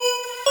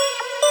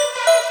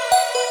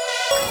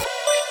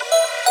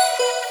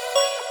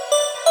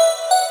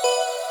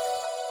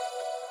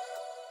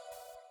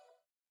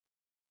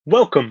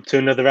Welcome to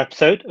another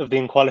episode of the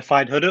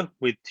Unqualified Huddle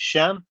with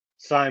Shan,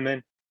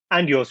 Simon,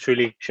 and yours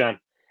truly, Shan.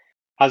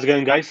 How's it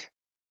going, guys?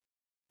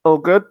 All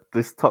good.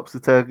 This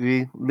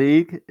topsy-turvy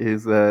league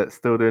is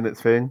still doing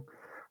its thing.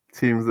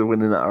 Teams are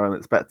winning that are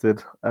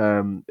unexpected.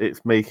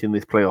 It's making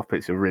this playoff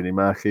picture really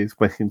murky. It's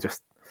making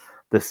just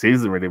the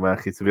season really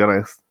murky, to be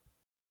honest.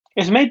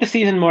 It's made the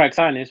season more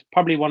exciting. It's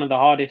probably one of the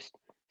hardest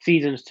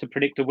seasons to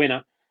predict a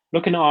winner.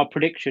 Looking at our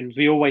predictions,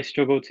 we always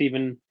struggle to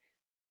even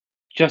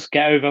just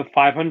get over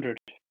 500.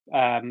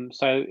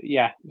 So,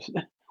 yeah,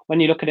 when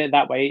you look at it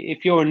that way,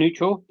 if you're a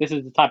neutral, this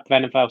is the type of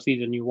NFL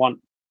season you want.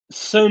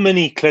 So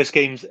many close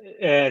games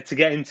to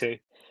get into.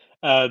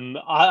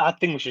 I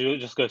think we should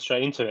just go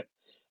straight into it.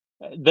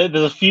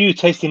 There's a few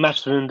tasty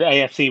matches in the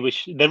AFC,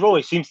 which there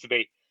always seems to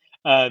be.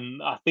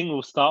 I think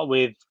we'll start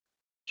with,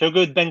 shall we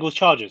go with Bengals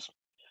Chargers?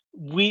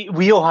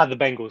 We all had the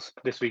Bengals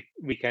this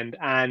weekend,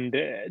 and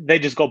they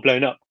just got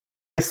blown up.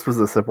 This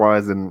was a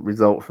surprising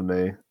result for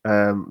me.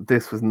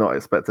 This was not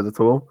expected at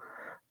all.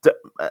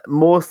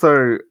 More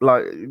so,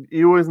 like,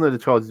 you always know the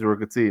Chargers are a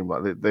good team.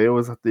 Like they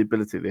always have the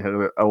ability.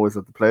 Always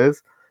have the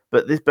players.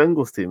 But this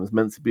Bengals team is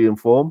meant to be in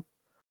form.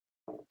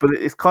 But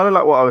it's kind of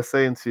like what I was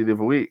saying to you the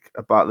other week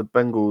about the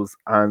Bengals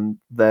and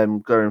them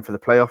going for the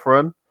playoff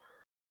run.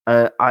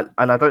 I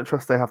don't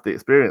trust they have the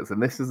experience.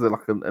 And this is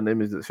an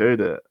image that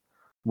showed it,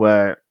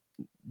 where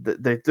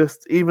they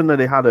just, even though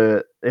they had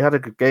a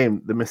good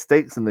game, the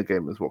mistakes in the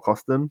game is what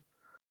cost them.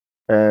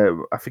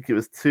 I think it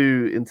was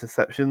 2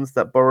 interceptions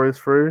that Burrows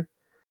threw.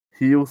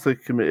 He also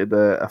committed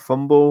a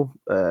fumble.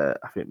 I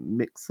think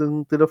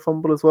Mixon did a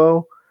fumble as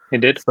well. He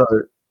did. So,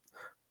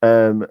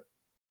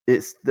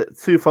 it's the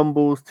 2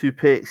 fumbles, 2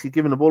 picks. You're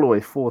giving the ball away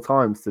 4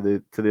 times to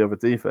the other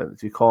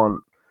defense. You can't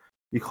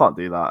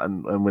do that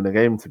and win a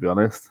game, to be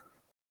honest.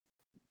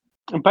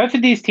 Both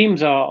of these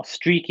teams are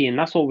streaky, and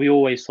that's what we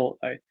always thought,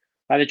 though.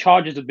 Like the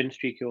Chargers have been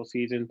streaky all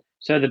season.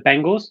 So the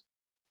Bengals,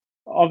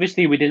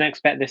 obviously, we didn't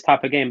expect this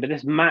type of game, but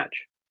this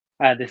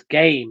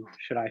game,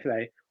 should I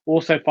say,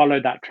 also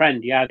followed that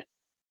trend. You had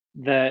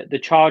the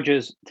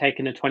Chargers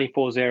taking a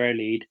 24-0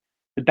 lead,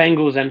 the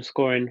Bengals then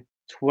scoring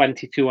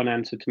 22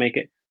 unanswered to make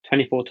it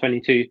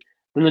 24-22.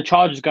 Then the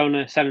Chargers go on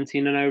a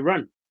 17-0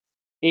 run.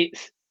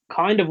 It's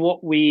kind of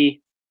what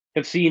we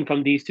have seen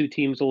from these two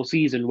teams all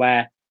season,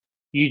 where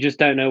you just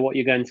don't know what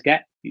you're going to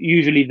get.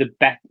 Usually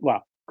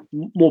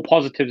more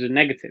positives than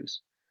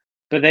negatives.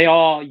 But they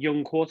are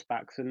young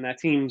quarterbacks, and their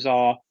teams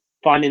are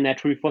finding their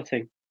true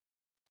footing.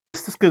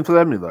 It's just good for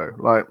them, though.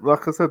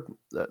 Like I said,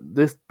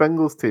 this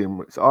Bengals team,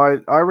 which I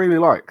really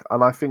like,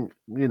 and I think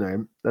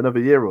another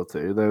year or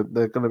two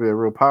they're going to be a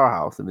real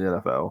powerhouse in the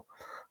NFL.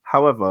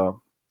 However,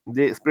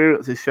 the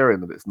experience is showing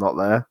that it's not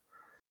there.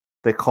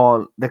 They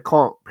can't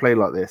play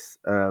like this.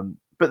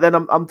 But then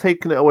I'm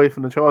taking it away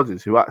from the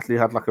Chargers, who actually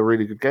had like a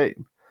really good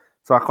game.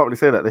 So I can't really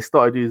say that. They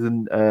started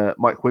using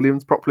Mike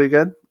Williams properly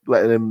again,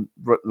 letting him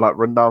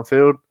run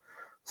downfield.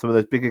 Some of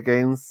those bigger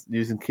games,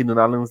 using Keenan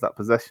Allen as that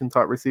possession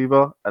type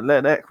receiver, and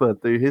letting Eckler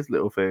do his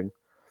little thing.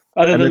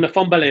 Other than the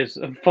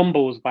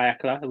fumbles by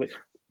Eckler, which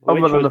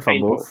other was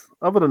painful.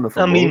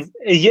 I mean,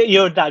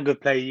 you're that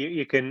good player.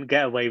 You can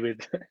get away with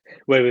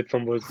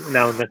fumbles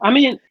now and then. I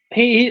mean,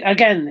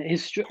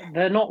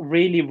 they're not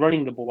really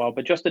running the ball well,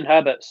 but Justin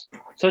Herbert's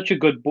such a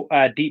good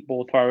deep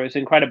ball thrower. It's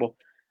incredible.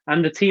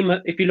 And the team,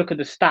 if you look at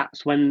the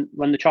stats, when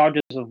the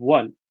Chargers have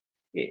won,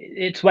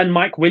 it's when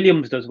Mike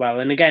Williams does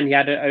well. And again, he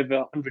had an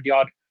over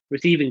 100-yard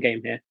receiving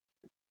game here.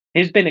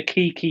 He's been a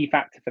key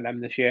factor for them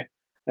this year.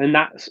 And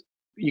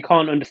you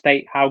can't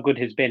understate how good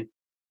he's been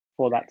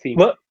for that team.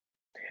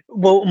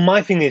 Well,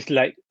 my thing is,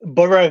 like,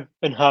 Burrow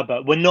and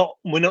Herbert,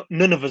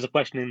 none of us are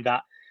questioning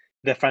that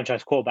they're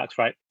franchise quarterbacks,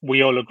 right?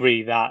 We all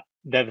agree that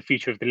they're the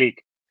future of the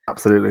league.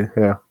 Absolutely,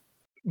 yeah.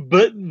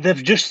 But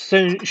they've just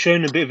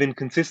shown a bit of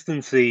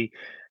inconsistency,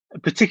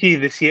 particularly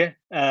this year.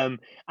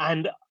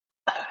 And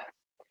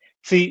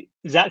see,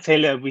 Zach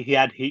Taylor, he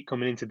had heat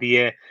coming into the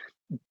year.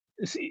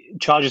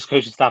 Chargers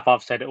coaching staff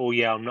have said, "Oh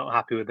yeah, I'm not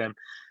happy with them."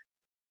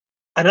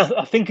 And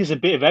I think it's a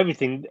bit of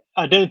everything.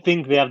 I don't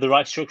think they have the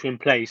right structure in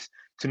place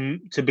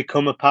to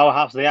become a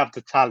powerhouse. They have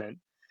the talent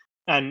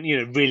and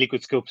really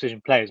good skill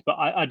position players, but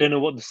I don't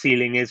know what the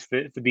ceiling is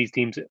for these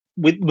teams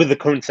with the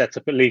current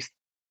setup, at least.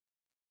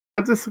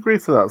 I disagree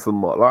to that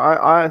somewhat. Like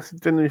I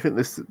genuinely think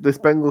this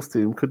Bengals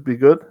team could be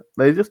good.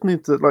 They just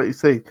need to, like you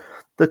say,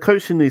 the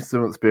coaching needs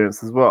some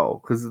experience as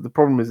well. Because the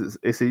problem is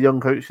it's a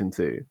young coaching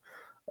team.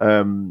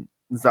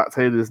 Zach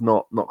Taylor's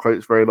not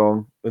coached very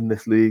long in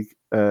this league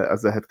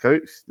as a head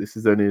coach. This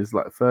is only his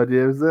 3rd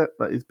year, is it,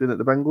 that he's been at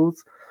the Bengals?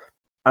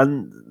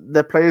 And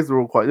their players are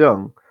all quite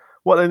young.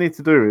 What they need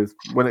to do is,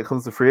 when it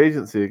comes to free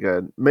agency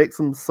again, make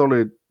some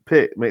savvy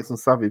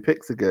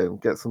picks again,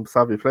 get some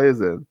savvy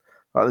players in,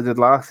 like they did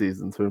last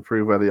season, to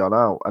improve where they are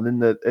now. And in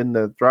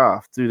the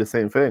draft, do the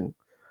same thing.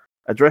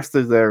 Address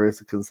those areas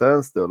of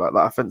concern still, like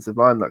that offensive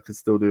line that could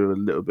still do a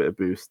little bit of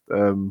boost.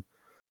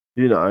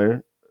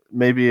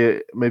 Maybe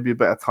a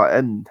better tight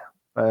end,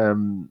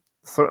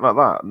 something like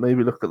that.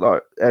 Maybe look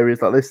at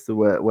areas like this to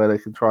where they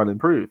can try and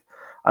improve.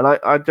 And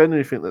I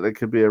genuinely think that they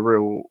could be a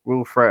real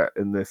threat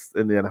in the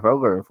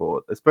NFL going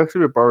forward,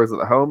 especially with Burrows at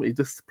the helm. He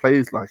just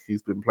plays like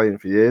he's been playing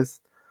for years.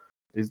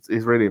 He's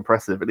really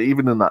impressive, and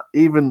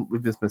even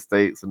with his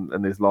mistakes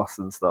and his loss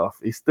and stuff,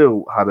 he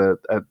still had a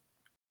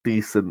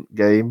decent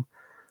game.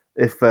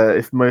 If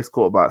most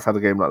quarterbacks had a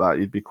game like that,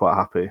 you'd be quite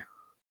happy.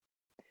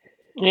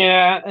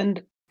 Yeah,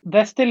 and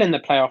they're still in the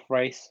playoff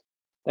race.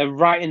 They're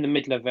right in the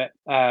middle of it.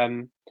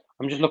 I'm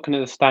just looking at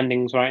the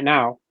standings right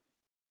now,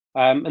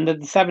 and they're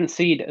the 7th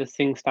seed as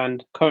things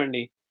stand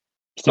currently.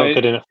 It's not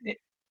good enough.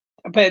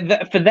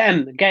 But for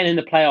them, getting in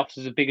the playoffs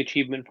is a big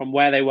achievement from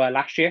where they were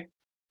last year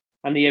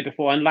and the year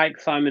before. And like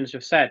Simon's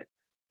just said,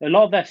 a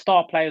lot of their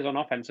star players on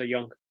offense are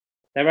young.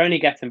 They're only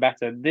getting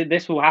better.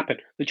 This will happen.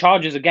 The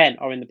Chargers again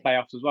are in the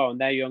playoffs as well, and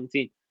they're a young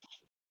team.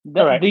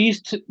 Right.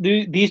 These two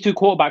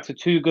quarterbacks are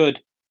too good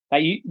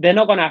that they're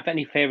not going to have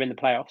any fear in the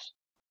playoffs.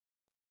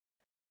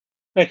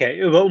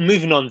 Okay, well,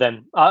 moving on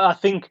then. I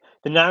think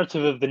the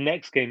narrative of the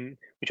next game,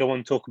 which I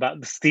want to talk about,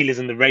 the Steelers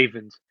and the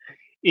Ravens,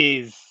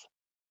 is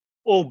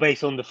all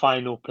based on the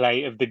final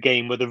play of the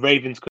game where the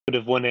Ravens could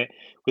have won it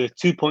with a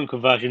 2-point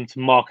conversion to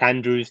Mark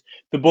Andrews.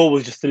 The ball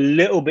was just a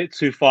little bit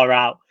too far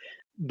out,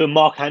 but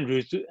Mark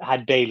Andrews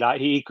had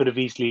daylight. He could have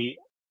easily,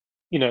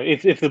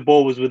 if the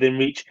ball was within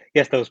reach,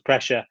 yes, there was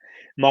pressure.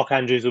 Mark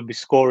Andrews would be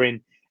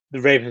scoring. The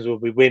Ravens will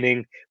be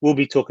winning. We'll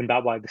be talking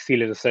about why the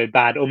Steelers are so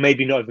bad, or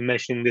maybe not even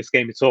mentioning this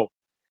game at all.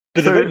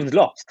 But the Ravens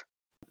lost.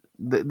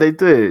 They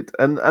did,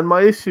 and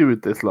my issue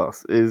with this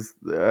loss is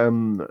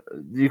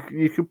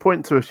you could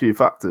point to a few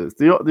factors.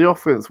 The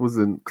offense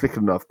wasn't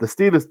clicking enough. The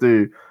Steelers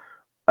do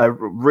a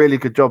really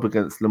good job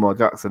against Lamar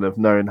Jackson of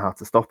knowing how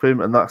to stop him,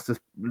 and that's just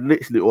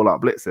literally all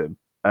out blitzing.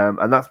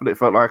 And that's what it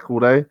felt like all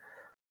day.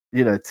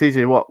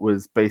 TJ Watt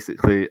was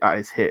basically at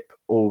his hip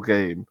all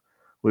game,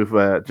 with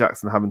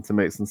Jackson having to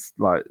make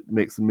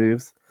some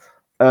moves.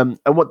 And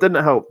what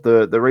didn't help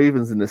the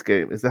Ravens in this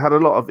game is they had a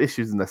lot of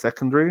issues in their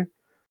secondary.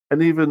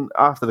 And even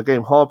after the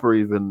game, Harbour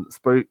even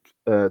spoke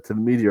to the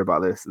media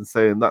about this and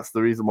saying that's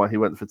the reason why he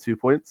went for 2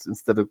 points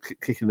instead of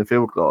kicking the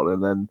field goal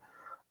and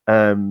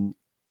then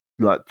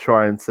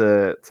trying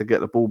to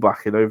get the ball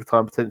back in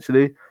overtime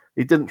potentially.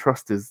 He didn't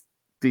trust his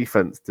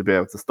defense to be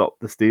able to stop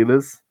the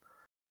Steelers.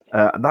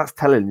 And that's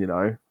telling,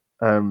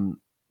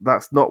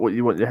 that's not what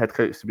you want your head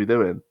coach to be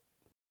doing.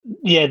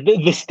 Yeah,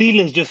 the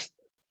Steelers just,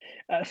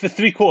 for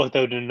 3 quarters,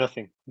 they were doing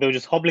nothing. They were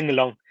just hobbling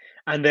along.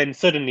 And then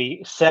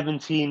suddenly,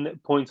 17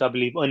 points, I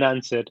believe,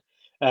 unanswered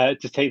to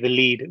take the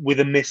lead with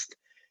a missed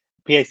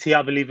PAT,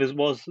 I believe it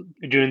was,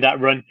 during that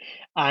run.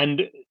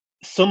 And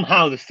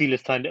somehow the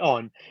Steelers turned it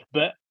on.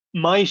 But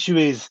my issue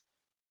is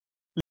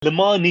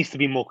Lamar needs to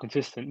be more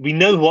consistent. We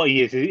know what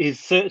he is. He's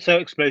so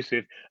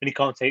explosive, and he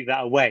can't take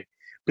that away.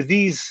 But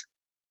these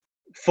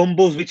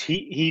fumbles, which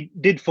he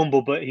did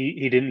fumble, but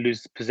he didn't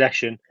lose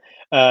possession.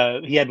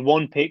 He had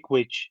 1 pick,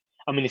 which,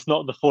 I mean, it's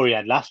not the 4 he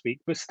had last week,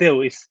 but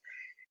still,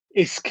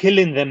 it's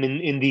killing them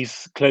in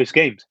these close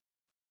games.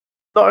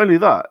 Not only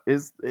that,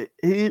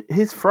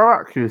 his throw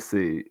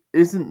accuracy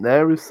isn't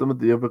there with some of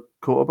the other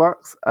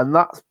quarterbacks, and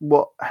that's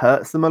what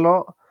hurts him a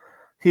lot.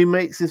 He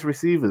makes his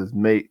receivers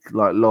make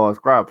large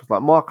grabs.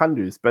 Like Mark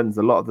Andrews spends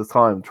a lot of the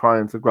time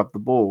trying to grab the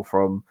ball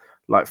from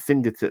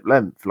fingertip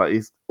length.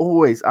 He's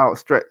always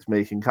outstretched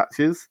making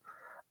catches,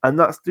 and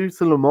that's due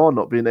to Lamar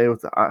not being able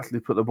to actually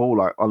put the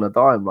ball on a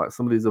dime like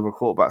some of these other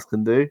quarterbacks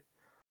can do.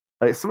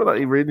 It's something that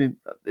he really,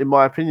 in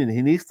my opinion,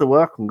 he needs to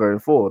work on going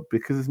forward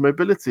because his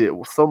mobility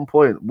at some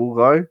point will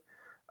go.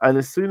 And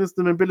as soon as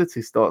the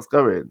mobility starts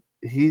going,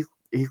 he's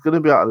going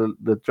to be out of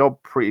the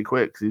job pretty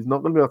quick because he's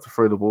not going to be able to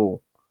throw the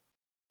ball.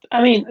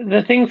 I mean,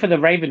 the thing for the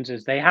Ravens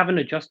is they haven't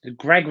adjusted.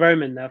 Greg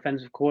Roman, the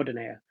offensive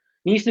coordinator,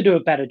 needs to do a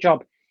better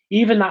job.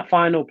 Even that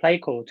final play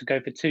call to go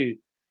for 2,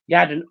 you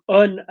had an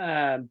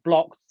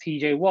unblocked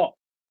TJ Watt.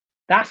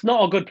 That's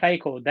not a good play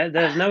call.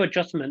 There's no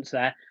adjustments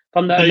there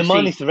from the OC.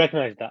 Lamar needs to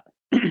recognize that.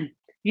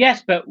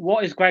 Yes, but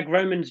what is Greg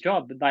Roman's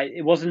job?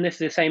 It wasn't this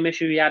the same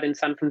issue he had in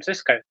San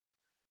Francisco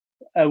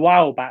a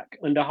while back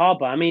under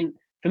Harbour? I mean,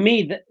 for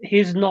me,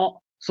 he's not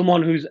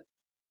someone who's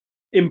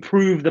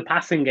improved the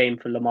passing game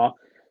for Lamar.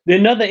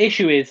 Another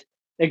issue is,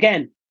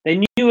 again, they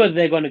knew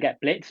they're going to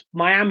get blitzed.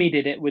 Miami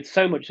did it with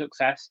so much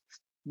success.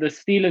 The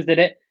Steelers did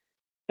it,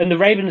 and the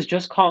Ravens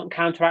just can't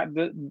counteract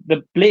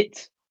the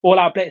blitz,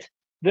 all-out blitz.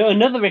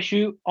 Another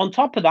issue on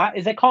top of that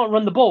is they can't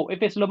run the ball.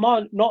 If it's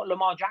Lamar, not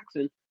Lamar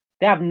Jackson,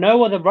 they have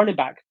no other running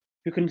back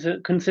who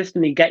can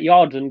consistently get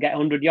yards and get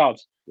 100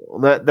 yards.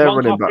 They're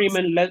running backs.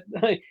 Freeman,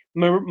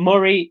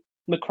 Murray,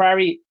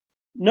 McCrary,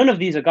 none of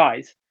these are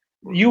guys.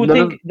 You would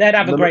think they'd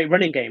have a great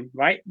running game,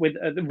 right, with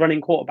a running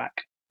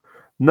quarterback.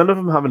 None of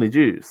them have any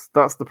juice.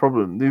 That's the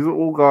problem. These are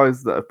all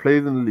guys that have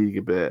played in the league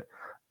a bit,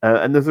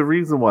 and there's a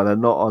reason why they're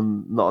not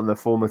on their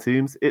former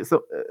teams.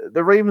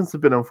 The Ravens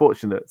have been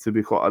unfortunate, to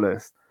be quite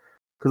honest,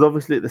 because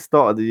obviously at the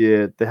start of the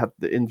year they had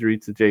the injury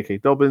to J.K.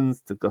 Dobbins,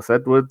 to Gus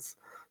Edwards.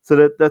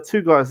 So they're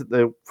 2 guys that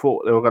they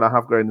thought they were going to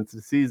have going into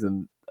the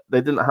season. They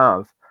didn't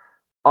have.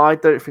 I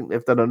don't think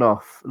they've done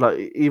enough.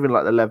 Even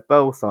the Lev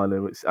Bell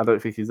signing, which I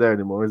don't think he's there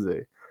anymore, is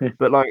he?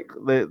 but like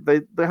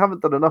they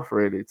haven't done enough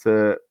really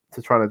to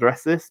try and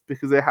address this,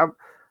 because they have,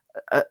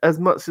 as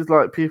much as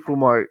like people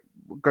might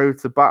go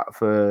to bat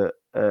for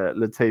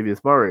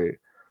Latavius Murray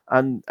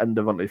and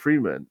Devontae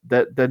Freeman,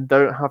 that then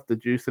don't have the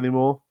juice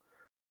anymore.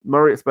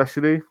 Murray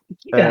especially.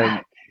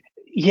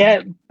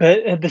 Yeah, but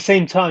at the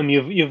same time,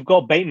 you've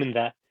got Bateman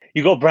there,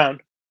 you got Brown,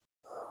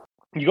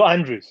 you got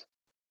Andrews.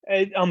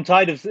 I'm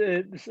tired of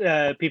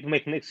people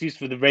making an excuse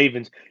for the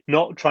Ravens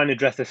not trying to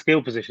address their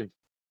skill positions.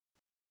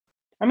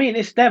 I mean,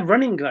 it's their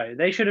running though.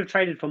 They should have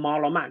traded for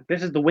Marlon Mack.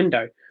 This is the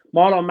window.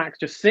 Marlon Mack's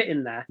just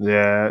sitting there.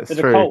 Yeah, it's with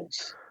true. The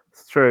Colts.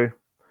 It's true.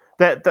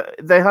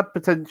 They had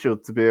potential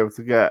to be able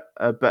to get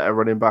a better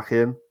running back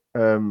in.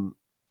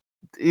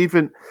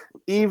 Even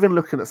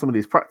looking at some of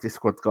these practice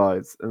squad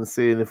guys and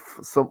seeing if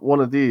one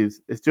of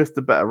these is just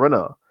a better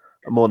runner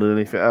more than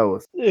anything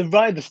else.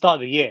 Right at the start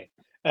of the year,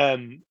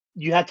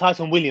 you had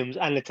Tyson Williams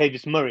and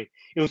Latavius Murray.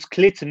 It was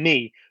clear to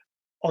me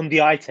on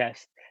the eye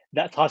test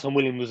that Tyson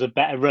Williams was a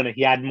better runner.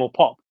 He had more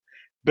pop.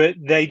 But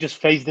they just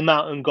phased him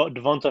out and got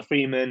Devonta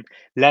Freeman,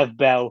 Lev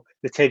Bell,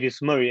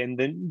 Latavius Murray, and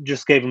then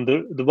just gave him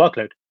the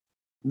workload.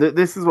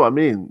 This is what I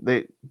mean.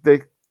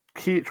 They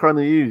keep trying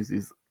to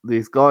use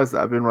these guys that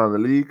have been around the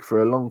league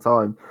for a long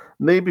time.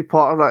 Maybe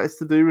part of that is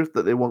to do with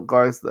that they want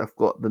guys that have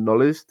got the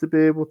knowledge to be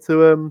able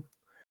to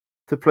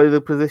play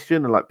the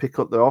position and like pick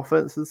up the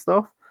offense and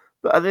stuff.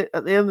 But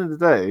at the end of the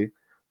day,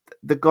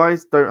 the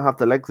guys don't have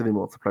the legs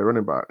anymore to play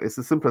running back. It's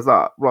as simple as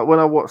that. Right, when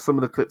I watched some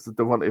of the clips of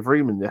Devontae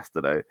Freeman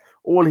yesterday,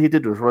 all he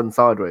did was run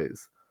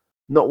sideways.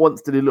 Not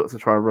once did he look to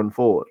try and run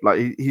forward.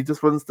 Like he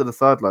just runs to the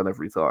sideline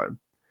every time.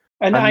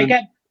 And I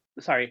get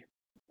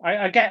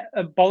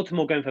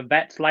Baltimore going for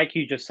vets, like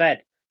you just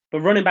said.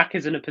 But running back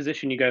isn't a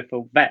position you go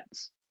for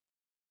vets.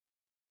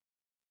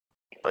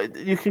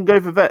 You can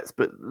go for vets,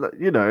 but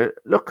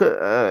look at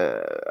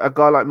a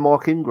guy like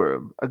Mark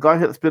Ingram, a guy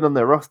that's been on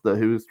their roster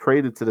who was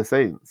traded to the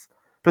Saints.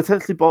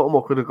 Potentially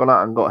Baltimore could have gone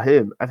out and got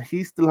him, and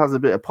he still has a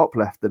bit of pop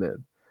left in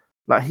him.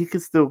 Like, he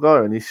could still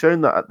go, and he's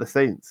shown that at the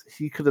Saints.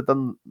 He could have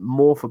done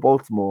more for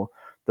Baltimore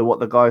than what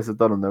the guys have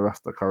done on their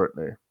roster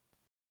currently.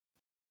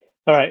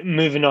 All right,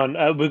 moving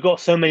on. We've got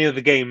so many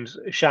other games.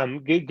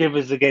 Sham, give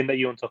us the game that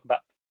you want to talk about.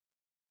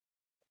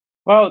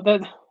 Well,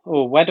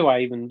 where do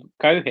I even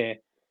go here?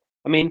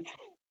 I mean,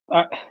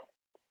 I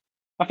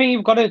think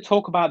you've got to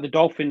talk about the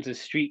Dolphins'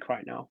 streak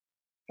right now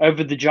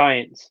over the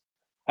Giants.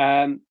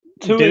 Do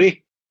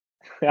we?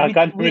 I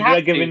can't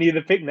regret giving you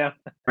the pick now.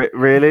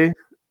 Really?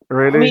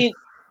 I mean,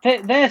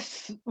 they're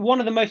one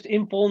of the most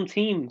informed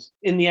teams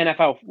in the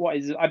NFL. What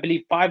is it? I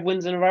believe 5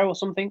 wins in a row or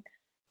something.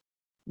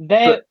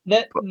 They're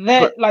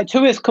like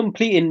Tua's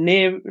completing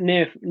near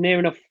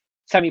enough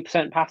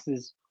 70%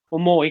 passes or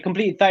more. He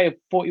completed 30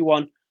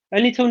 41,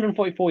 only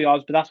 244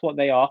 yards, but that's what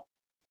they are.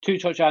 2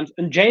 touchdowns.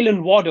 And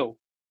Jalen Waddle,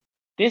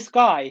 this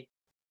guy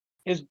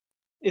is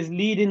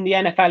leading the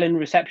NFL in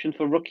receptions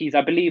for rookies,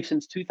 I believe,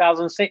 since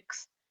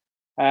 2006.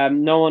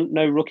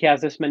 No rookie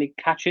has this many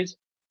catches.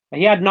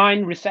 He had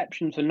 9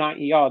 receptions for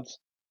 90 yards.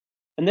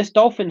 And this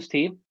Dolphins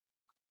team,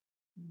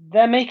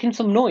 they're making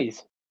some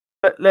noise.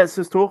 Let's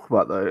just talk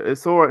about, though.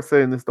 It's all right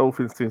saying this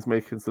Dolphins team's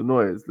making some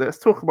noise. Let's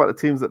talk about the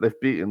teams that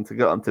they've beaten to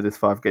get onto this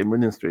 5-game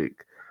winning streak.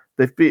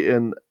 They've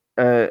beaten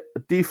a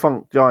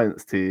defunct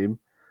Giants team,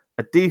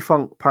 a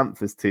defunct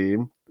Panthers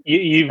team.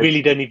 You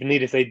really don't even need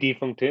to say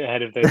defunct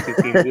ahead of those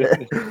 2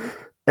 teams.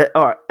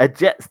 All right, a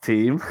Jets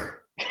team,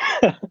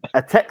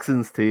 a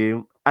Texans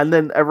team, and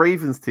then a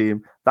Ravens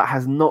team that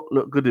has not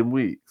looked good in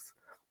weeks.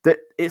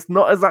 It's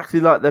not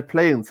exactly like they're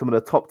playing some of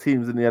the top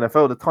teams in the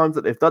NFL. The times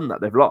that they've done that,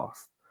 they've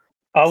lost.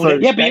 I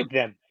would expect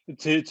them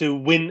to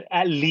win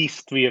at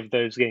least 3 of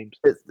those games.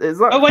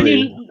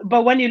 Exactly.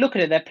 But when you look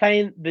at it, they're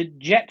playing the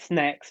Jets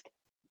next,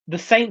 the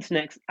Saints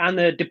next, and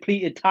the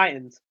depleted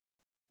Titans.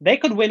 They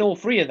could win all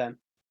 3 of them.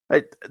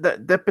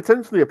 They're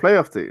potentially a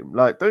playoff team.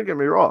 Like, don't get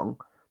me wrong.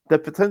 They're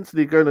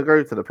potentially going to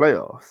go to the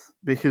playoffs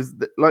because,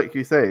 like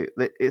you say,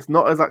 it's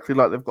not exactly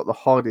like they've got the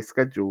hardest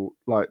schedule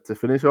like to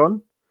finish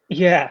on.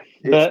 Yeah,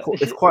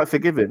 it's quite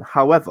forgiving.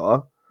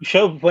 However,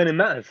 show up when it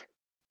matters.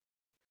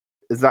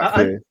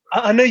 Exactly.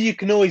 I know you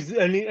can always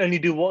only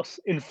do what's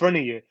in front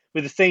of you,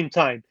 but at the same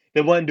time,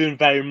 they weren't doing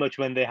very much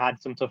when they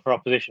had some tougher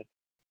opposition.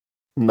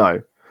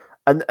 No.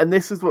 And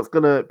this is what's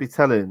going to be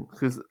telling,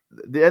 because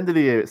at the end of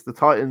the year, it's the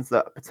Titans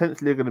that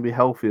potentially are going to be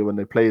healthier when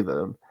they play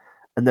them.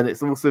 And then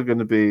it's also going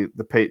to be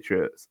the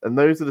Patriots. And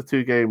those are the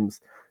 2 games.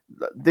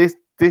 This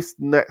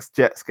next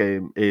Jets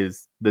game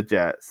is the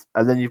Jets.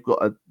 And then you've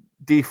got a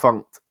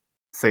defunct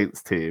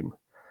Saints team.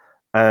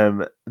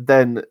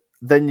 Then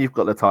you've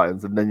got the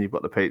Titans, and then you've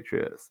got the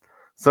Patriots.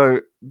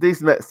 So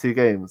these next 2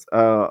 games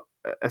are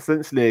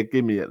essentially a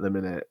gimme at the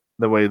minute,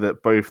 the way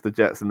that both the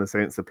Jets and the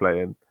Saints are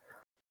playing.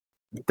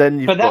 Then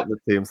you've got the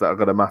teams that are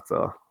going to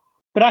matter.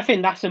 But I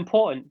think that's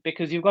important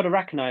because you've got to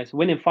recognise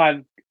winning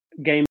 5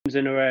 games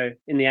in a row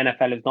in the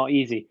NFL is not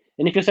easy.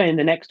 And if you're saying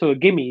the next 2 are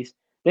gimmies,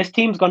 this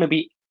team's going to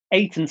be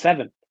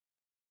 8-7.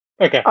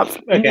 Okay.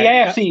 In the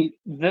AFC,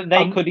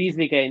 they could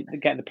easily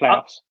get the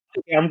playoffs.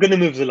 I'm going to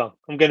move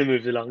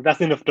along.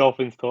 That's enough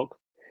Dolphins talk.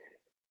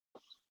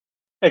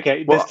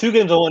 Okay, Well, there's two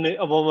games I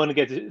want to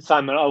get to.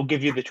 Simon, I'll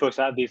give you the choice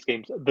out of these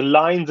games: the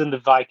Lions and the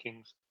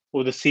Vikings,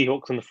 or the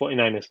Seahawks and the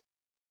 49ers.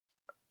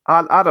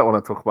 I don't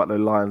want to talk about the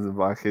Lions and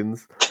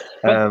Vikings.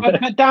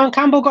 But Dan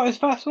Campbell got his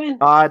first win.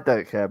 I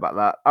don't care about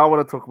that. I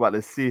want to talk about the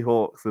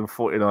Seahawks and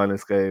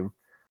 49ers game.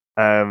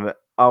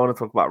 I want to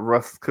talk about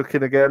Russ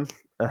cooking again.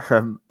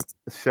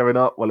 Showing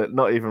up. Well,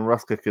 not even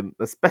Russ cooking.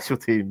 The special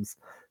teams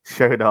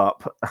showed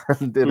up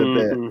and did a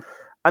bit.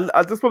 And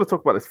I just want to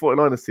talk about this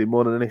 49ers team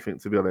more than anything,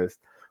 to be honest.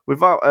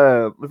 Without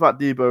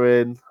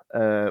Debo in,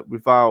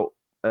 without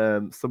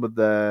some of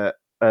their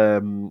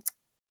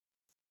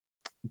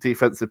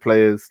defensive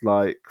players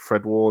like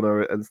Fred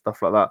Warner and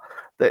stuff like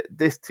that,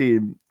 this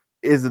team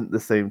isn't the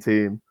same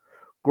team.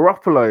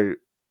 Garoppolo,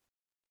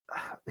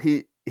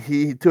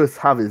 he does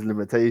have his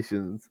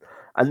limitations,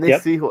 and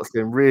this Seahawks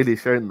game really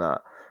shown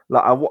that.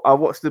 Like I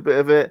watched a bit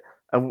of it,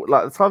 and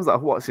like the times that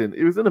I'm watching,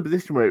 it was in a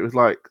position where it was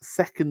like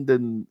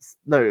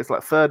it's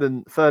like third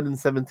and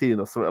 17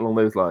 or something along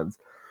those lines.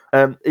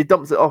 He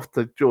dumps it off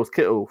to George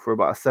Kittle for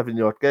about a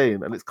 7-yard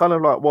gain, and it's kind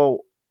of like, well,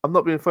 I'm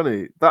not being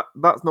funny.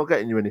 That's not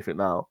getting you anything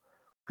now,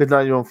 because now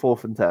you're on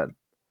 4th and 10.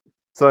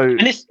 So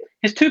and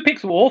his 2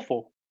 picks were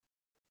awful,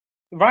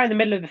 right in the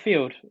middle of the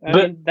field. I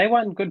mean, they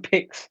weren't good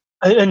picks.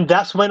 And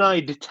that's when I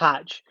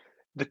detach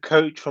the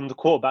coach from the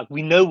quarterback.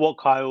 We know what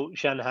Kyle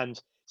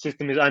Shanahan's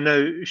system is. I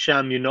know,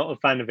 Sham, you're not a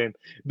fan of him,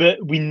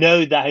 but we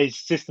know that his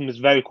system is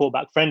very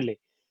quarterback friendly.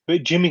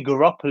 But Jimmy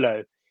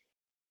Garoppolo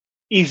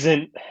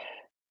isn't.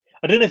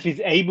 I don't know if he's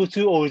able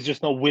to or is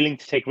just not willing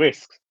to take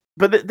risks.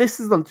 But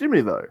this is on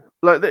Jimmy though.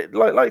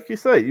 Like you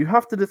say, you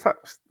have to detach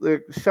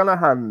the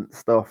Shanahan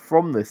stuff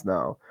from this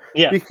now.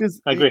 Yeah,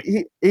 because I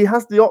agree. He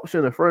has the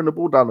option of throwing the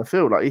ball down the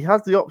field. Like he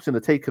has the option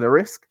of taking a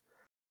risk,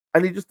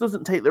 and he just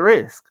doesn't take the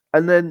risk.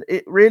 And then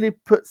it really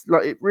puts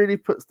the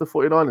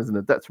 49ers in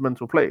a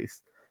detrimental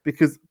place,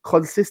 because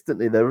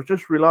consistently they were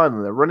just relying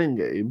on their running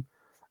game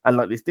and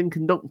like these dink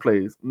and dunk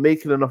plays,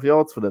 making enough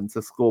yards for them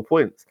to score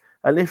points.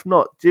 And if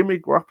not, Jimmy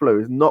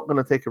Garoppolo is not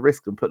going to take a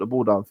risk and put the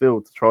ball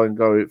downfield to try and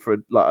go for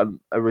like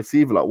a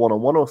receiver like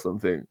 1-on-1 or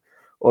something,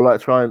 or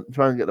like try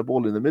and get the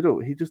ball in the middle.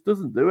 He just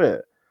doesn't do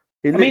it.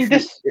 In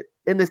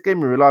this game,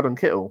 he relied on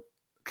Kittle.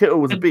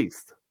 Kittle was a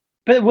beast.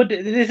 But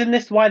isn't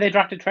this why they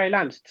drafted Trey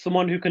Lance?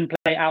 Someone who can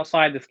play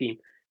outside the scheme.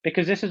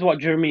 Because this is what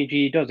Jimmy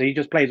G does. He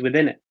just plays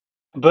within it.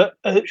 But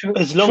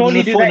as long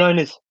as the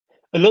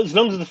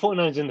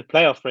 49ers in the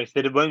playoff race,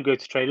 they won't go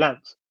to Trey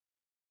Lance.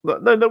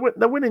 No,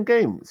 they're winning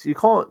games. You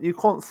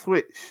can't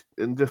switch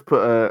and just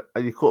put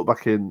your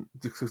quarterback in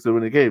just because they're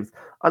winning games.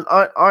 And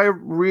I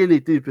really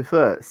do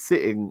prefer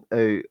sitting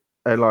a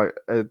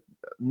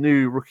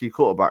new rookie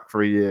quarterback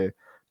for a year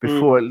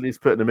before at least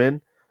putting them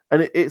in.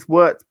 And it's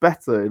worked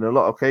better in a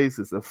lot of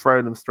cases than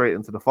throwing them straight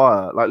into the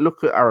fire. Like,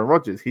 look at Aaron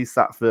Rodgers. He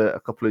sat for a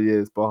couple of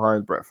years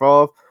behind Brett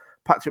Favre.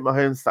 Patrick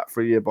Mahomes sat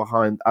for a year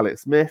behind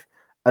Alex Smith.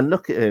 And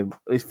look at him.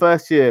 His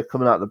first year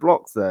coming out of the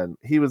blocks then,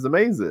 he was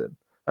amazing.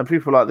 And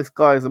people are like, this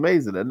guy is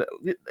amazing. And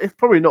it's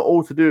probably not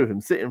all to do with him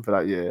sitting for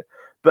that year.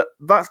 But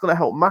that's going to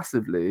help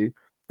massively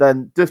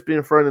than just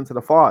being thrown into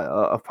the fire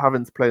of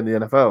having to play in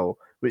the NFL,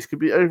 which could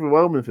be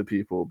overwhelming for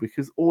people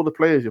because all the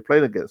players you're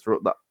playing against are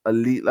at that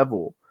elite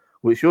level,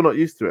 which you're not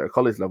used to at a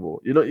college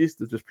level. You're not used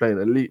to just playing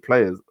elite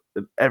players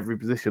in every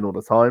position all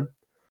the time.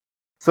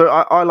 So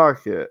I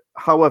like it.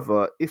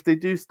 However, if they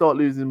do start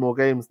losing more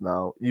games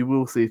now, you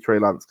will see Trey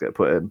Lance get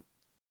put in.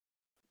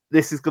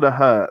 This is going to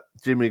hurt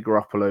Jimmy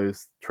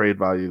Garoppolo's trade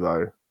value,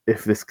 though,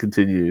 if this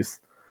continues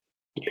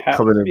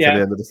coming into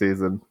the end of the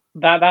season.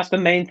 That's the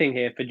main thing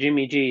here for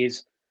Jimmy G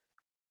is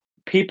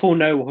people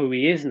know who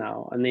he is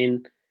now. I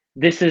mean,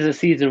 this is a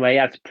season where he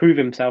had to prove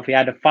himself. He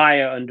had a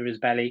fire under his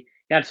belly.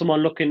 He had someone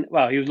he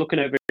was looking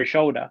over his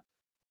shoulder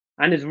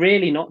and is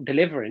really not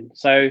delivering.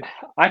 So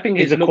I think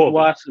he's looked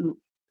worse.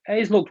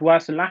 He's looked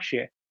worse than last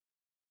year.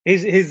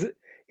 He's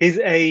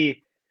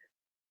a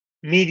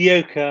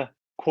mediocre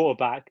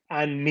quarterback,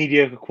 and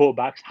mediocre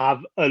quarterbacks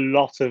have a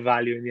lot of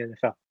value in the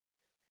NFL.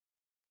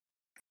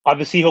 Are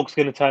the Seahawks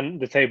going to turn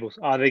the tables?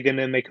 Are they going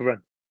to make a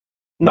run?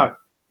 No.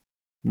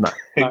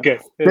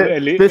 Good.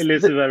 At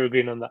least we're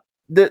agreeing on that.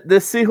 The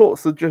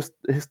Seahawks are just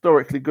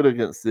historically good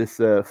against this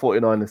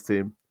 49ers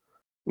team.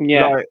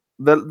 Yeah. Like,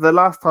 the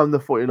last time the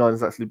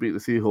 49ers actually beat the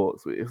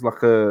Seahawks, it was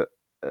like a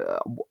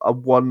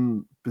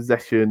one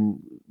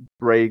possession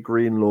Bray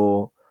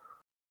Greenlaw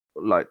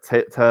like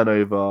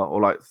turnover,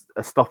 or like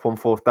a stop on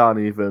 4th down,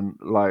 even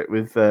like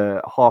with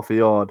half a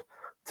yard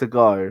to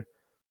go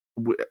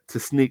to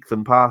sneak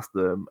them past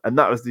them. And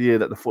that was the year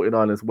that the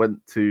 49ers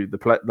went to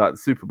the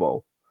Super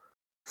Bowl.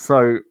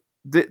 So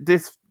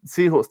this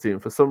Seahawks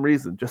team, for some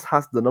reason, just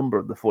has the number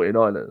of the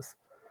 49ers.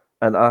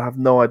 And I have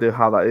no idea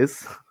how that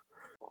is,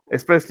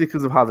 especially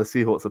because of how the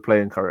Seahawks are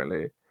playing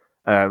currently.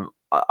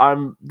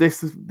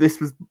 This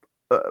was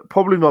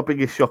probably my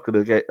biggest shock of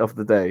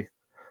the day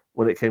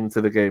when it came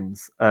to the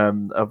games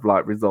of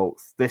like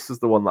results. This was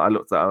the one that I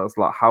looked at and I was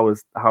like, how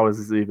has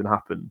this even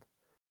happened?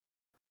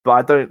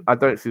 But I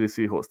don't see the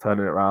Seahawks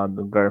turning it around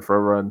and going for a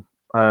run.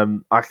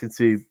 I can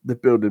see the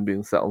building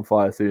being set on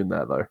fire soon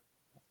there, though.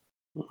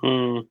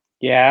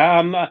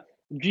 Yeah,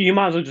 you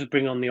might as well just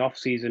bring on the off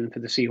season for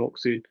the Seahawks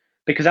soon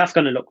because that's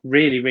going to look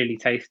really, really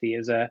tasty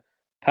as a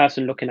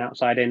person looking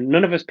outside in.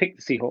 None of us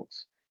picked the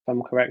Seahawks, if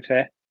I'm correct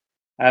here,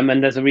 and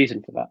there's a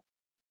reason for that.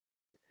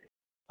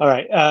 All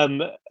right.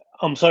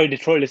 I'm sorry,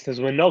 Detroit listeners.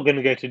 We're not going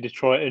to go to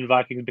Detroit and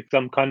Vikings because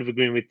I'm kind of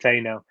agreeing with Tay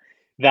now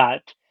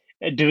that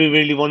do we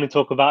really want to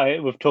talk about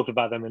it? We've talked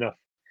about them enough.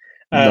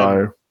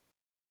 No.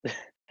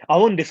 I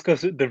want to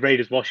discuss the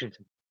Raiders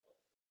Washington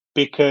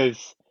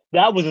because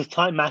that was a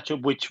tight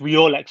matchup which we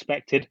all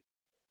expected.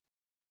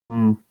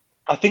 Mm.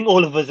 I think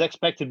all of us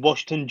expected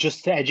Washington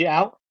just to edge it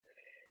out.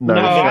 No,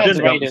 I had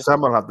the Raiders.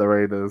 Someone had the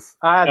Raiders.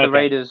 I had the Okay.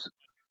 Raiders,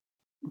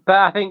 but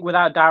I think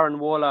without Darren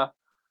Waller,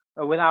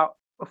 without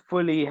a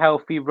fully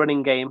healthy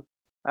running game,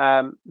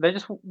 they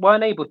just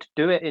weren't able to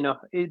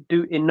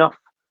do enough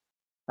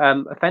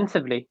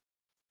offensively.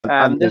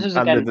 This is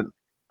again,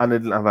 they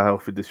didn't have a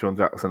healthy Deshaun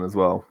Jackson as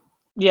well.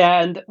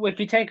 yeah, and if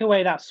you take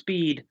away that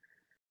speed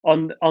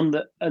on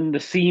the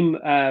seam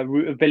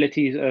route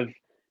abilities of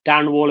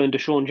Darren Waller and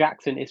Deshaun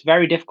Jackson, it's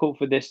very difficult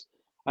for this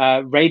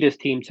Raiders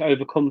team to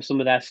overcome some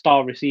of their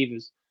star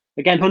receivers.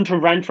 Again, Hunter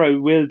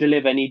Renfrow will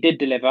deliver, and he did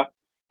deliver.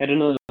 He had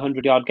another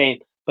 100-yard game,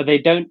 but they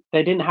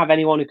didn't have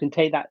anyone who can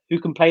play that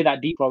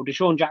deep role.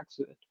 Deshaun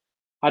Jackson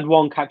had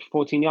one catch,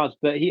 14 yards,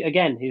 but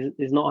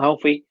he's not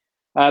healthy.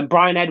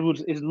 Brian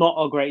Edwards is not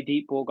a great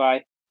deep ball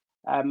guy.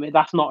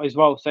 That's not his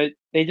role. So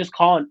they just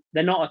can't.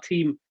 They're not a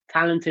team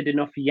talented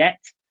enough yet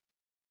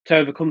to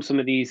overcome some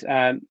of these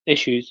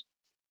issues.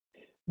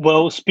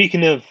 Well,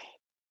 speaking of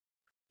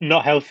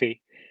not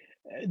healthy,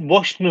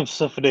 Washington have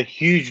suffered a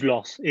huge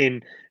loss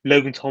in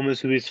Logan Thomas,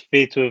 who is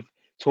feared to have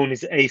torn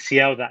his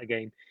ACL that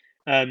game.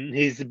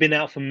 He's been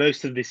out for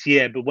most of this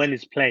year, but when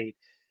he's played,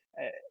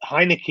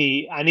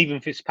 Heineke and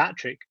even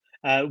Fitzpatrick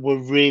were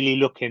really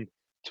looking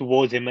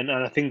towards him, and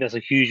I think that's a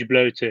huge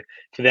blow to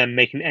them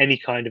making any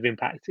kind of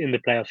impact in the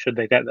playoffs should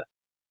they get there.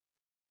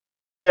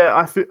 Yeah,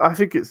 I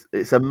think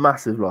it's a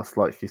massive loss,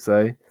 like you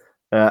say,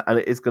 and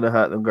it is going to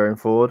hurt them going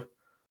forward.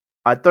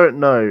 I don't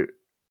know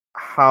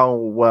how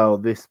well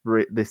this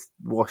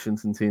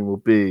Washington team will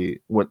be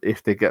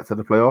if they get to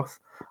the playoffs.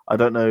 I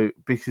don't know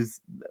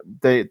because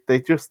they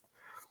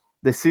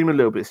seem a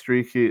little bit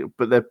streaky,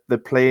 but they're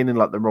playing in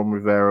like the Ron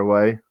Rivera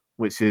way,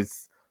 which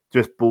is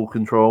just ball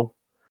control,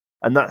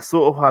 and that's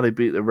sort of how they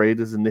beat the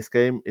Raiders in this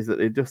game. Is that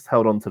they just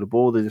held on to the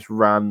ball, they just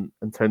ran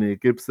Antonio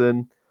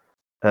Gibson.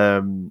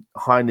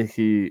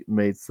 Heineke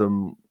made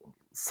some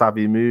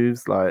savvy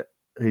moves, like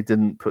he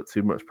didn't put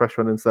too much pressure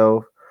on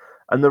himself,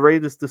 and the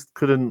Raiders just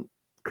couldn't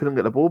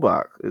get the ball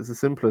back. It's as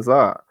simple as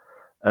that.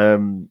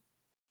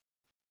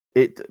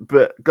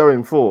 But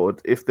going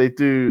forward, if they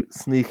do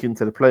sneak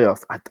into the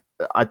playoffs,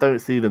 I don't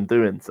see them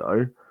doing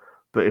so.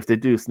 But if they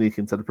do sneak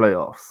into the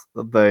playoffs,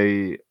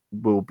 they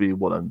will be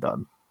one and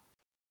done.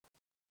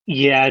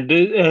 Yeah,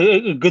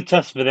 a good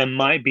test for them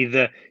might be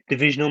the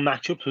divisional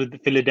matchups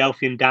with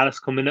Philadelphia and Dallas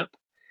coming up.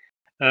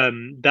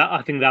 That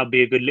I think that'll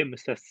be a good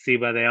litmus test to see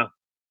where they are.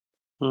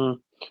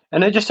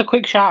 And then just a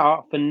quick shout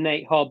out for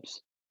Nate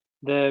Hobbs,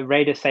 the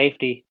Raider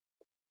safety.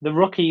 The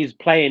rookie is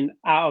playing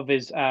out of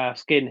his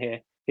skin here.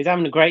 He's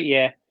having a great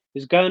year.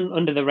 He's going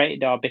under the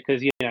radar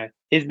because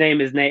his name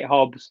is Nate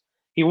Hobbs.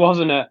 He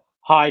wasn't a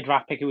high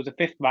draft pick; he was a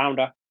 5th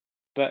rounder.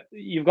 But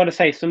you've got to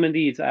say some of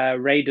these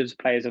Raiders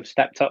players have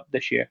stepped up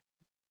this year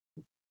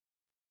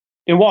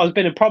in what has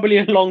been probably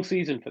a long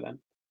season for them.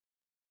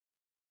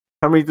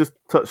 Can we just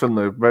touch on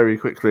though very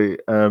quickly?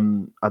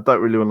 I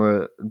don't really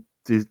want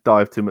to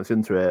dive too much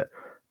into it,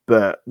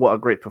 but what a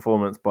great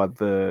performance by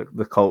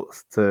the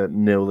Colts to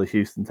nil the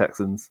Houston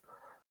Texans.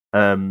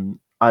 I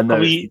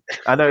know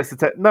it's the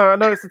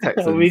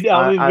Texans. Are we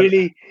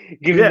really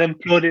giving them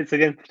plaudits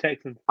against the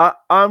Texans?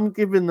 I'm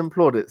giving them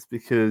plaudits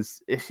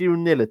because if you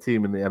nil a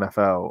team in the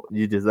NFL,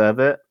 you deserve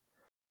it.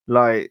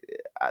 Like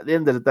at the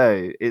end of the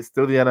day, it's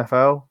still the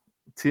NFL.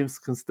 Teams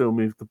can still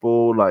move the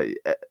ball. Like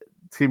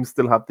teams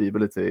still have the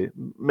ability.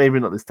 Maybe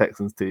not this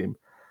Texans team,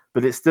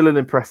 but it's still an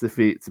impressive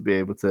feat to be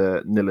able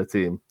to nil a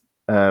team.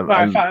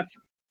 Right,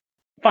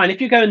 fine. If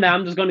you're going there,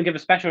 I'm just going to give a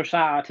special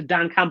shout out to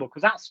Dan Campbell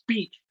because that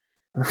speech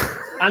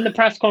and the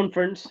press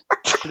conference,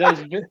 it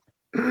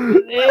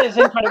is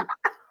incredible.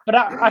 But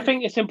I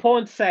think it's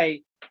important to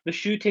say the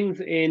shootings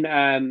in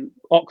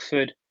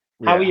Oxford,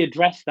 how he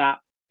addressed that.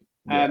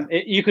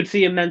 You could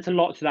see it meant a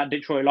lot to that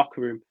Detroit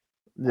locker room.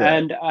 Yeah,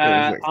 and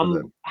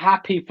I'm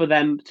happy for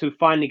them to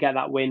finally get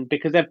that win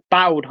because they've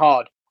battled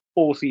hard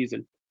all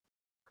season.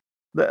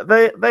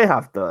 They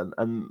have done,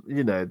 and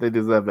they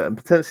deserve it. And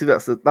potentially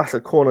that's a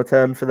corner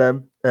turn for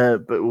them.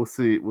 But we'll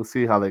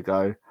see how they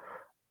go.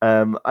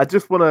 I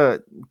just want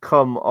to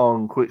come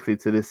on quickly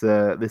to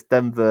this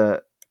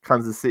Denver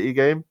Kansas City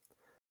game.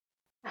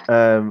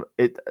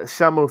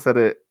 Shamil said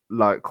it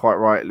like quite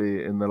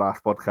rightly in the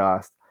last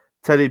podcast.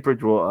 Teddy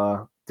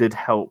Bridgewater did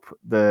help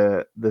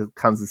the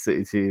Kansas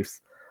City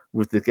Chiefs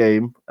with the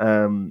game,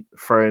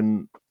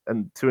 throwing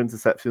 2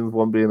 interceptions,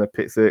 one being a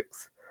pick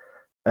six.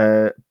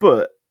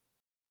 But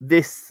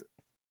this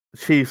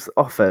Chiefs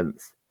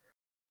offense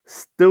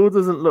still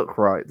doesn't look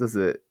right, does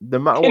it? No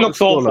matter It what the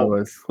looks awful. scoreline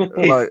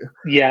was.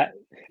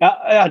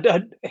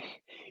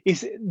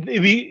 It's,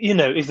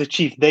 yeah, is the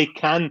Chiefs. They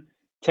can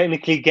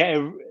technically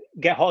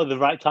get hot at the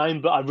right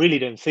time, but I really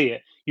don't see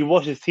it. You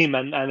watch this team,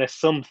 and there's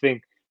something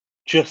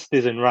just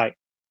isn't right.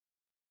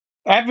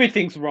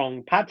 Everything's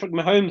wrong. Patrick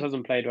Mahomes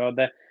hasn't played well.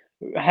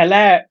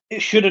 Hilaire,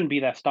 it shouldn't be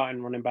their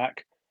starting running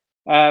back.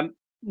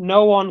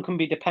 No one can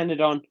be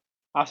depended on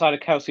outside of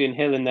Kelsey and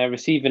Hill in their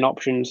receiving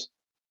options.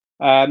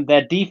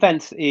 Their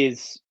defense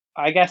is,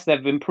 I guess,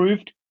 they've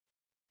improved,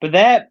 but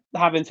they're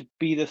having to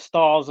be the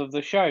stars of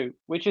the show,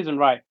 which isn't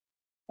right.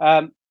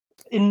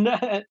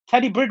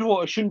 Teddy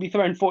Bridgewater shouldn't be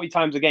throwing 40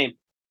 times a game.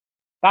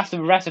 That's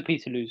a recipe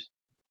to lose,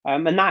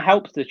 and that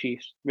helps the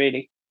Chiefs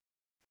really.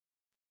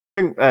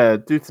 I think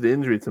due to the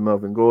injury to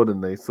Melvin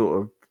Gordon, they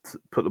sort of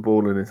put the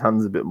ball in his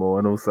hands a bit more,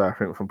 and also I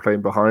think from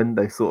playing behind,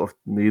 they sort of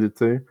needed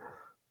to,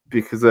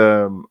 because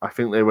I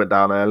think they went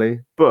down early.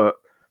 But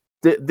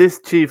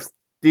this Chiefs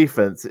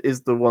defense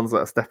is the ones that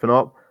are stepping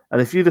up. And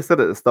if you'd have said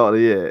at the start of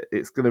the year,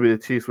 it's going to be the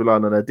Chiefs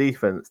relying on their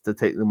defense to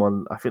take them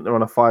on. I think they're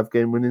on a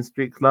 5-game winning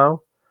streak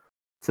now,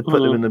 to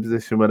put them in a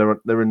position where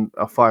they're in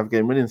a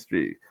 5-game winning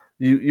streak.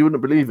 You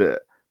wouldn't believe it.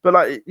 But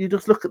like, you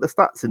just look at the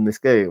stats in this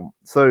game.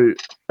 So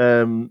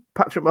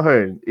Patrick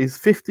Mahomes is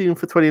 15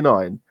 for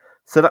 29.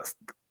 So that's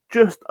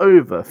just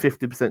over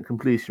 50%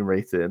 completion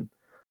rating,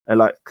 and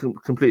like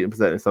completing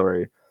percentage.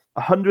 Sorry,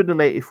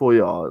 184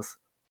 yards,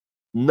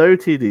 no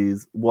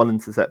TDs, 1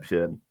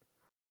 interception.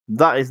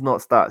 That is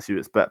not stats you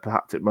expect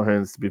Patrick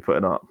Mahomes to be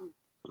putting up.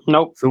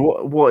 Nope. So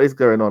what is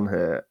going on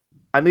here?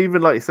 And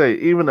even like you say,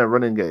 even their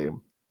running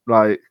game,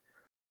 like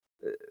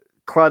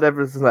Clyde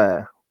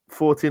Edwards-Helaire,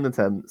 14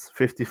 attempts,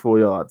 54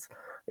 yards.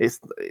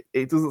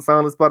 It doesn't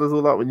sound as bad as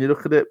all that when you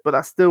look at it, but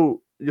that's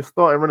still your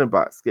starting running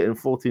backs getting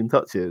 14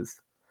 touches.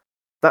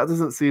 That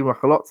doesn't seem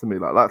like a lot to me.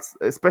 Like, that's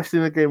especially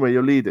in a game where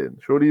you're leading.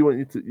 Surely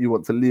you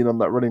want to lean on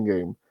that running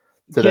game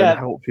to then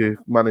help you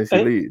manage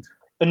your lead.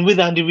 And with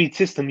Andy Reid's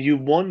system, you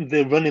want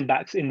the running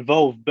backs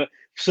involved, but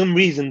for some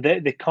reason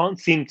they can't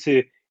seem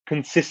to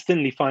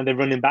consistently find their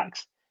running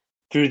backs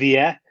through the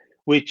air,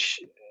 which,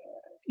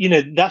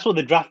 that's what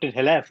they drafted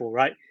Hilaire for,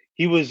 right?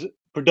 He was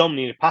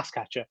predominantly a pass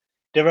catcher.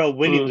 Darrell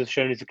Williams has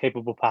shown he's a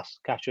capable pass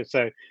catcher,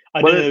 so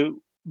I don't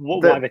know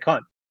why they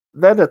can't.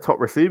 They're the top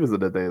receivers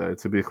of the day, though,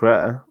 to be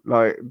fair.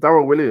 Like,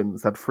 Darrell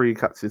Williams had 3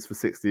 catches for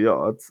 60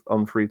 yards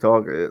on 3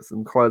 targets,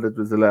 and Clyde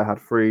Edwards-Helaire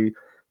had 3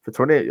 for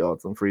 28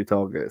 yards on 3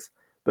 targets.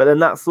 But then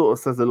that sort of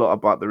says a lot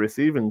about the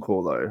receiving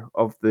core, though,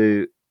 of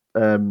the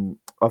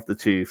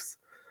Chiefs.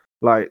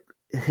 Like,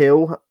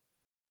 Hill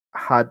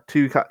had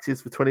 2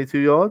 catches for 22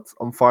 yards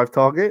on 5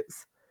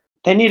 targets.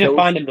 They need to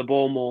find him the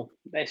ball more.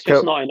 It's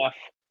just not enough.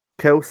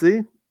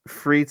 Kelsey,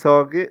 8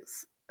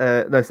 targets,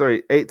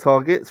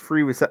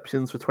 3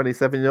 receptions for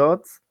 27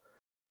 yards.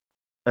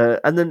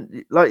 And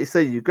then, like you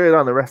say, you go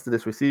down the rest of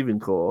this receiving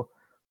core.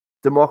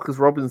 DeMarcus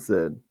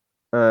Robinson,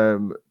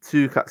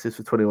 2 catches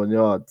for 21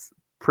 yards.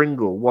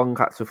 Pringle, 1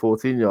 catch for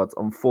 14 yards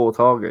on 4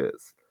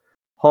 targets.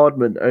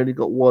 Hardman only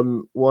got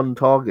one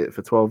target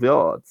for 12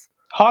 yards.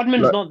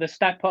 Hardman's not the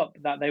step up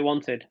that they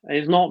wanted.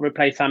 He's not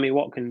replaced Sammy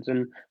Watkins,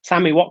 and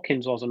Sammy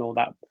Watkins wasn't all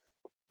that.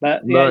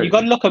 But you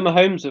got to look at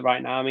Mahomes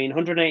right now. I mean,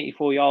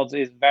 184 yards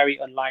is very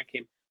unlike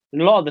him.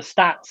 And a lot of the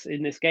stats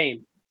in this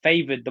game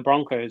favored the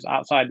Broncos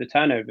outside the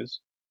turnovers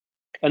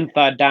and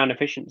third down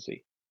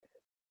efficiency.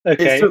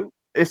 Okay.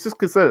 It's just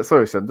because,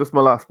 sorry, Shen, just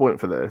my last point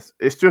for this.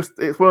 It's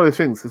one of those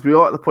things, because we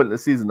are at the point in the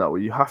season now where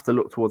you have to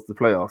look towards the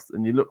playoffs,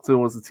 and you look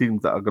towards the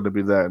teams that are going to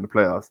be there in the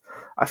playoffs.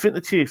 I think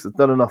the Chiefs have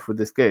done enough with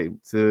this game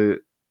to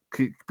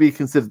be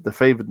considered the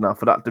favoured now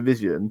for that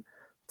division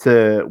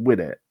to win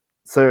it.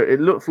 So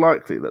it looks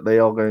likely that they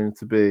are going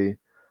to be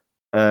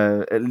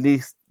at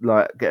least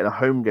like getting a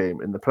home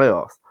game in the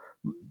playoffs.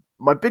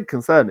 My big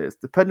concern is,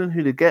 depending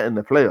who they get in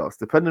the playoffs,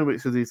 depending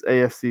which of these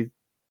AFC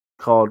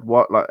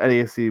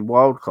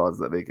wild cards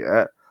that they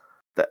get,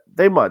 that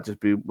they might just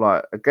be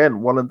like,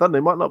 again, one and done.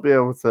 They might not be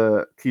able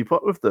to keep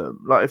up with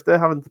them. Like, if they're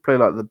having to play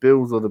like the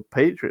Bills or the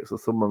Patriots or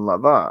someone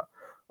like that,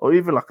 or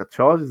even like a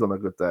Chargers on a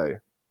good day,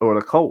 or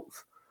the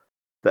Colts,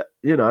 that,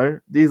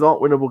 these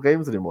aren't winnable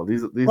games anymore.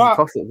 These are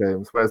toss-up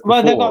games. Whereas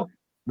before,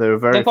 they were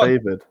very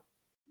favoured.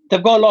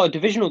 They've got a lot of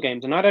divisional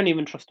games, and I don't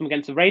even trust them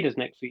against the Raiders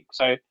next week.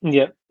 So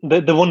yeah,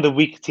 they're one of the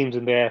weaker teams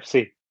in the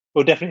AFC,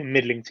 or definitely a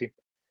middling team.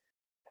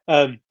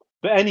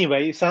 But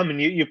anyway, Simon,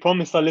 you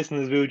promised our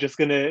listeners we were just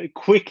going to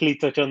quickly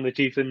touch on the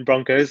Chiefs and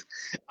Broncos.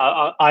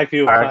 I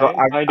feel kind of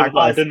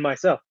hardened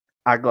myself.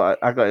 I got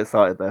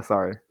excited there.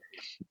 Sorry.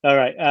 All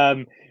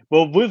right.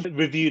 Well, we've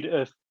reviewed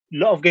a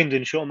lot of games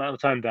in a short amount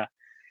of time there.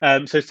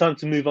 So it's time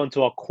to move on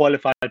to our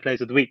qualified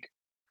players of the week.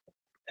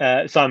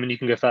 Simon, you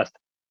can go first.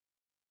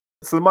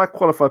 So my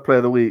qualified player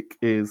of the week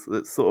is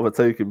sort of a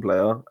token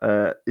player,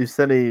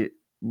 Useni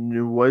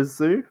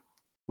Nwosu,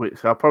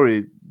 which I'll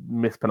probably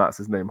mispronounce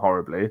his name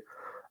horribly.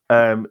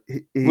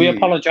 We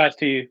apologise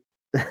to you.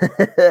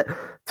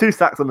 2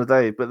 sacks on the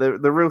day, but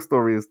the real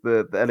story is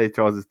the LA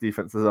Chargers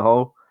defense as a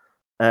whole.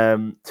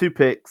 2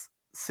 picks,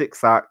 6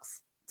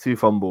 sacks, 2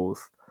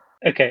 fumbles.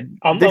 Okay,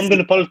 I'm This going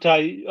to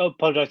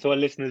apologize to our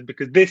listeners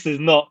because this is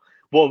not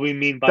what we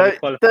mean by the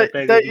qualified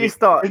players of don't the you week.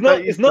 start.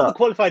 It's not the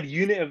qualified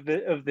unit of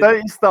the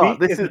Don't you start. week.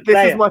 This It's is the this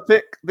is player. my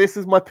pick. This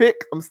is my pick.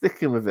 I'm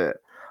sticking with it.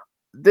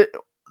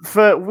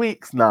 For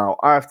weeks now,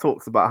 I've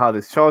talked about how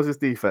this Chargers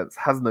defense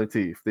has no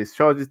teeth. This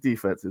Chargers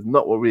defense is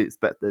not what we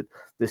expected.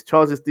 This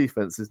Chargers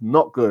defense is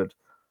not good.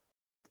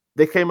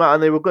 They came out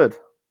and they were good,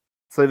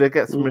 so they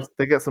get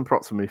some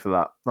props from me for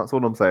that. That's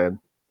all I'm saying.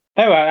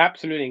 They were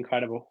absolutely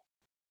incredible.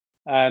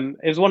 It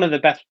was one of the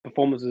best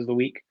performances of the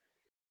week,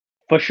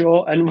 for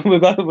sure. And we've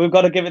got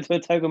to give it to a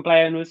token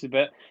player in this,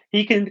 but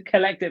he can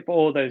collect it for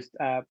all those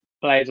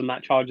players on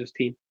that Chargers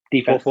team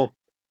defense.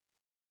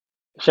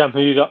 Sham,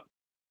 who you got?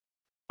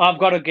 I've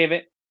got to give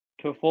it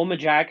to a former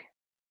Jag.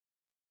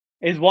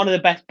 Is one of the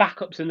best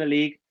backups in the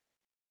league,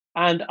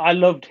 and I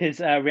loved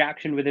his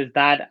reaction with his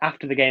dad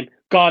after the game.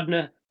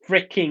 Gardner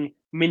freaking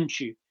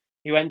Minshew.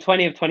 He went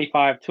 20 of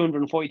 25,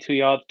 242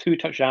 yards, 2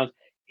 touchdowns.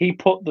 He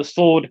put the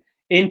sword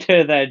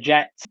into the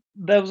Jets.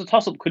 There was a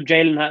toss-up, could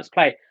Jalen Hurts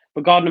play?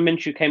 But Gardner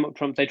Minshew came up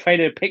trumps. They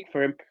traded a pick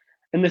for him,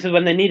 and this is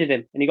when they needed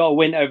him, and he got a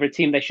win over a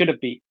team they should have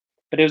beat.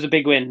 But it was a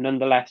big win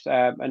nonetheless,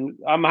 and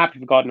I'm happy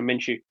for Gardner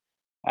Minshew.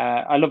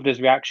 I loved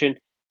his reaction.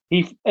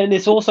 And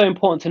it's also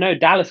important to know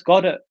Dallas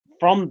Goedert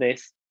from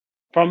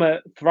a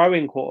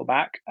throwing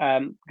quarterback.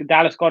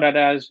 Dallas Goedert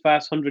had his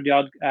first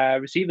 100-yard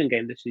receiving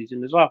game this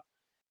season as well.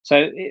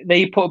 So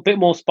they put a bit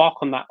more spark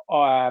on that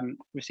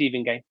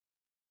receiving game.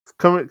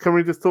 Can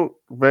we just talk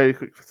very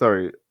quickly?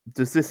 Sorry,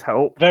 does this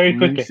help Very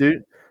quickly.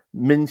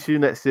 Minshew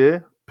next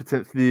year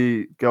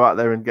potentially go out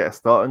there and get a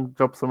starting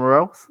job somewhere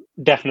else?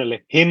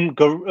 Definitely, him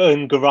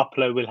and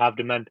Garoppolo will have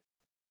demand.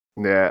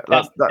 Yeah,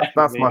 that's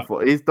my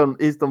fault. He's done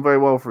very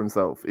well for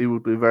himself. He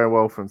would do very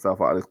well for himself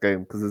out of this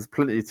game because there's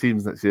plenty of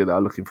teams next year that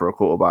are looking for a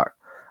quarterback,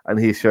 and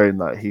he's shown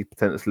that he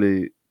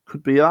potentially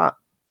could be that.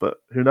 But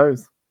who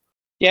knows?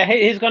 Yeah,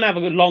 he's going to have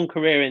a good long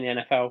career in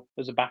the NFL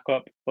as a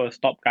backup or a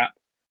stopgap,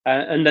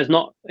 and there's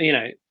not,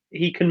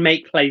 he can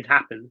make plays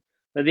happen.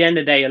 At the end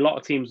of the day, a lot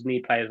of teams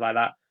need players like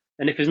that,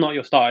 and if he's not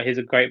your starter, he's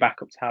a great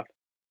backup to have.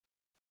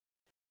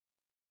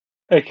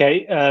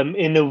 Okay,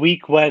 in a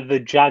week where the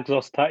Jags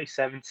lost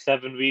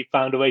 37-7, we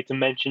found a way to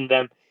mention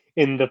them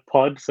in the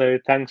pod. So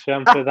thanks,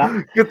 Sham, for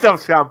that. Good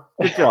job, Sham.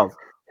 Good job.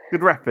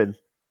 Good repping.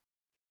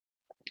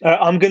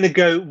 I'm going to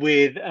go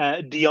with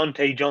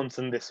Deontay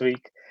Johnson this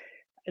week.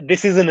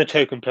 This isn't a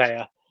token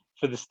player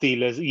for the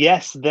Steelers.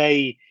 Yes,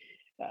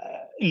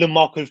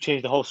 Lamar could have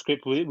changed the whole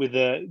script with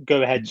a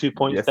go-ahead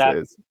 2-point stat.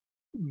 It is.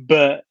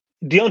 But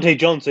Deontay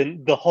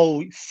Johnson, the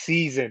whole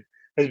season,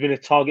 has been a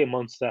target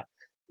monster.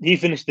 He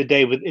finished the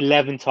day with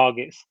 11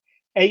 targets,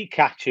 8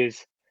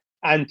 catches,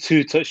 and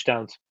 2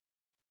 touchdowns.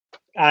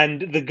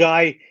 And the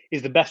guy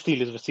is the best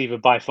Steelers receiver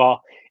by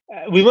far.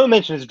 We won't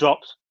mention his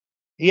drops.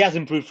 He has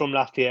improved from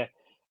last year.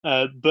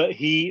 But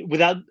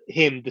without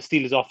him, the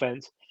Steelers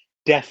offense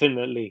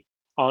definitely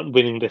aren't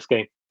winning this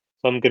game.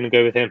 So I'm going to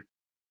go with him.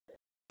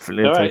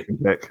 Definitely taking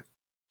pick.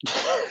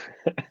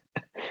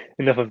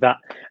 Enough of that.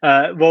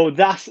 Well,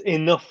 that's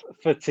enough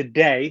for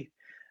today.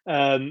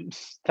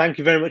 Thank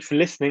you very much for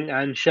listening,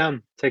 and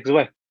Sham, take us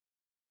away.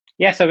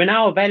 Yeah, so we're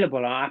now available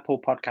on Apple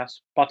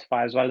Podcasts,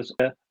 Spotify, as well as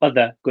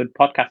other good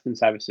podcasting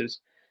services.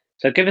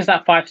 So give us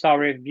that 5-star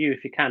review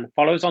if you can.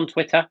 Follow us on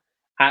Twitter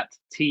at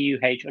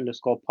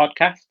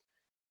 @TUH_podcast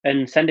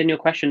and send in your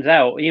questions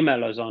there or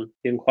email us on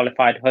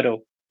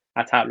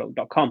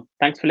theunqualifiedhuddle@outlook.com.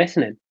 Thanks for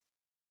listening.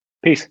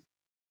 Peace.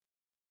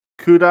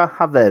 Kuda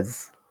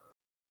Havez.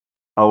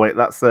 Oh wait,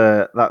 that's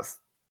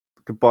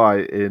goodbye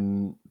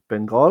in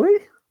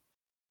Bengali.